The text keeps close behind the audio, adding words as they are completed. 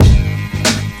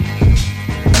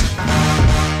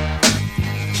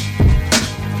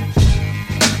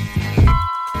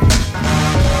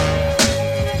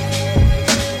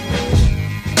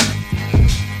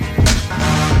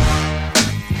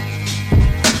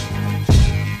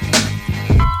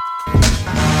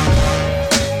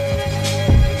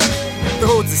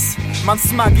Man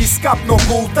smagi skap no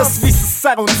gultas, visas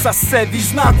sarunas ar sevi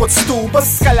iznākot stulbas.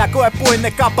 Skaļāk lepoja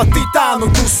nekā pa titānu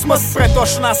dusmas,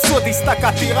 pretošanās sodīs tā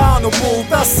kā tirānu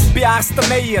bultas. Pie ārsta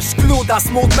neieš, kļūdās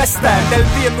multmestēm, dēļ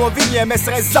vienu no viņiem es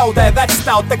reiz zaudēju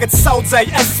vecstāvu, tagad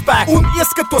saudzēju es spēku. Un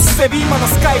ieskatos sevī,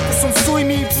 manas kaitas un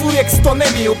slimības liekas to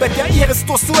nemīlu, bet ja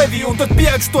ierastos leviju un tad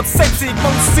pierakstot secīgi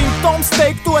manus simptomus,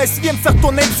 teiktu es viens ar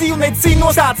to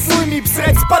nedzīvos. Tāds slimības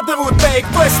redz padarot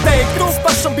beigtu, es teiktu,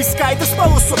 pašam bija skaidrs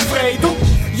palusot Freidu.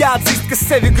 Jāatzīst, ka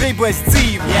sevi gribu es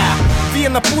dzīvu,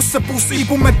 Viena puse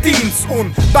ībumetīns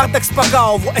un bardaks pa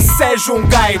galvu es sēžu un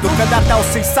gaidu, kad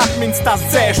atausīs atmiņas tās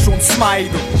dzēšu un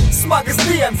smaidu. Smagas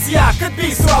dienas, kad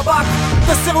bijis labāk,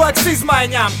 tas ir laiks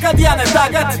izmaiņām, kad ne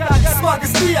tagad.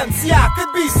 Smagas dienas,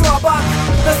 kad bijis labāk,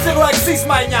 tas ir laiks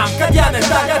izmaiņām, kad ne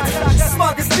tagad.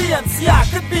 Smagas dienas,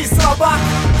 kad bijis labāk,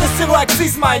 tas ir laiks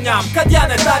izmaiņām, kad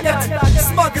ne tagad.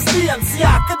 Smagas dienas,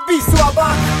 kad bijis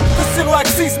labāk, tas ir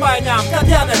laiks izmaiņām,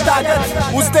 kad ne tagad.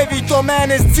 Uz 9.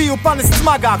 mēnesi dzīvu panest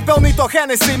smagāk, pelnīto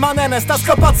Hennessy man enes, tas,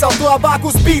 ka pacelt labāk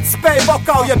uz beats spēju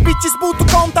vokālu. Ja biķis būtu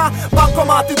kontā,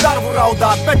 bankomāti darbu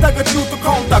raudāt, bet tagad jūtu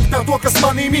kontaktu ar to, kas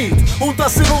manī mīt. Un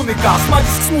tas ir unikāls,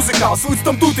 maģisks muzikāls, līdz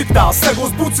tam tu tik tāls,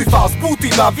 segos bucifāls,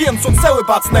 būtībā viens un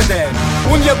celibāts nedēļ.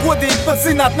 Un ja godīgi pat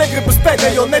zināt, negribas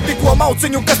pēdējo netiklo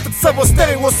mauciņu, kas tad savos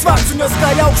sterilos svārciņos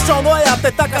gāja augšā un lejā,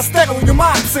 te tā kā steriluņu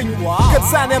mārciņu. Kad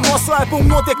zēniem noslēpumi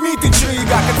notiek mītiņš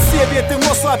Rīgā, kad sievieti ir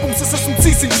noslēpums, es esmu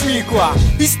cīsiņš Mīklā.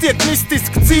 Iztiek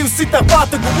mistiski, dzīves sit ar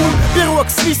pātagu un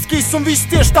piroks viskijs un viss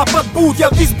tieši tāpat būt.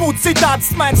 Ja viss būtu citādi,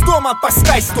 smēdz domāt par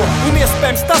skaisto, un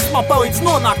iespējams tas man palīdz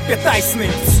nonākt pie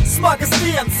taisnības. Smagas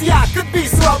dienas, kad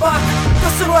bijis labāk,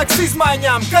 tas ir laiks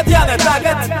izmaiņām, kad ne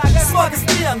tagad. Smagas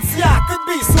dienas, kad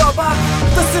bijis labāk,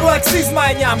 tas ir laiks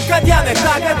izmaiņām, kad ne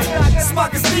tagad.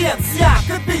 Smagas dienas,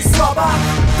 kad bijis labāk,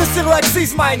 tas ir laiks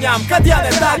izmaiņām, kad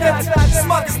ne tagad.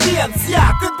 Smagas dienas,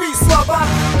 kad bijis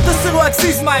labāk, tas ir laiks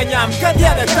izmaiņām, kad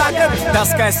ne tagad.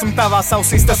 Tas, ka esmu tavās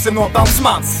ausīs, tas ir nopelns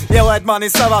mans. Ielaid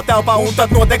mani savā telpā un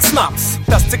tad nodegs nams.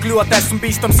 Tas, cik ļoti esmu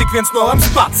bīstams, ik viens nolems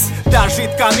pats. Daži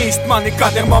it kā nīst mani,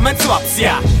 kad ir moments labs,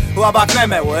 Labāk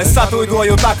nemelo, es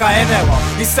atlidoju tā kā Enelo,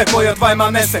 izsekojot vai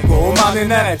man neseko, un mani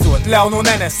neredzot, ļaunu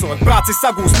nenesot. Prācis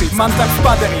sagūstīts, mans darbs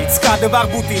padarīts, kāda var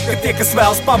būtīt, ka tie, kas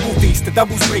vēlas pabūt īsti,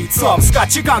 dabūs brīd slavas kā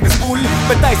Čikāgas buļļi,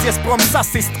 bet aizies prom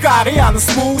sasist kā Rianas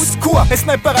mūs. Ko? Es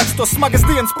neparakstu smagas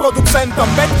dienas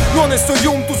producentam, bet nonesu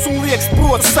jumtus un liekas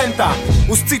protu centā.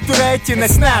 Uz citu rēķinu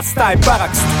es neatstāju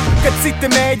parakstu, kad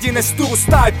citi mēģina, es tur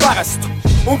uzstāju parastu.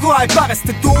 Un klāju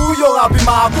parasti tu, jo labi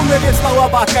māku, neviens nav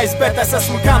labākais, bet es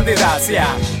esmu kandidāts,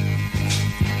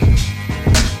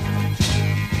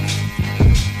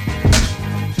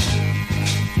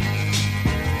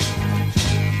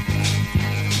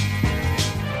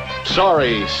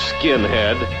 Sorry,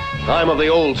 skinhead. I'm of the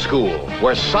old school,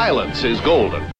 where silence is golden.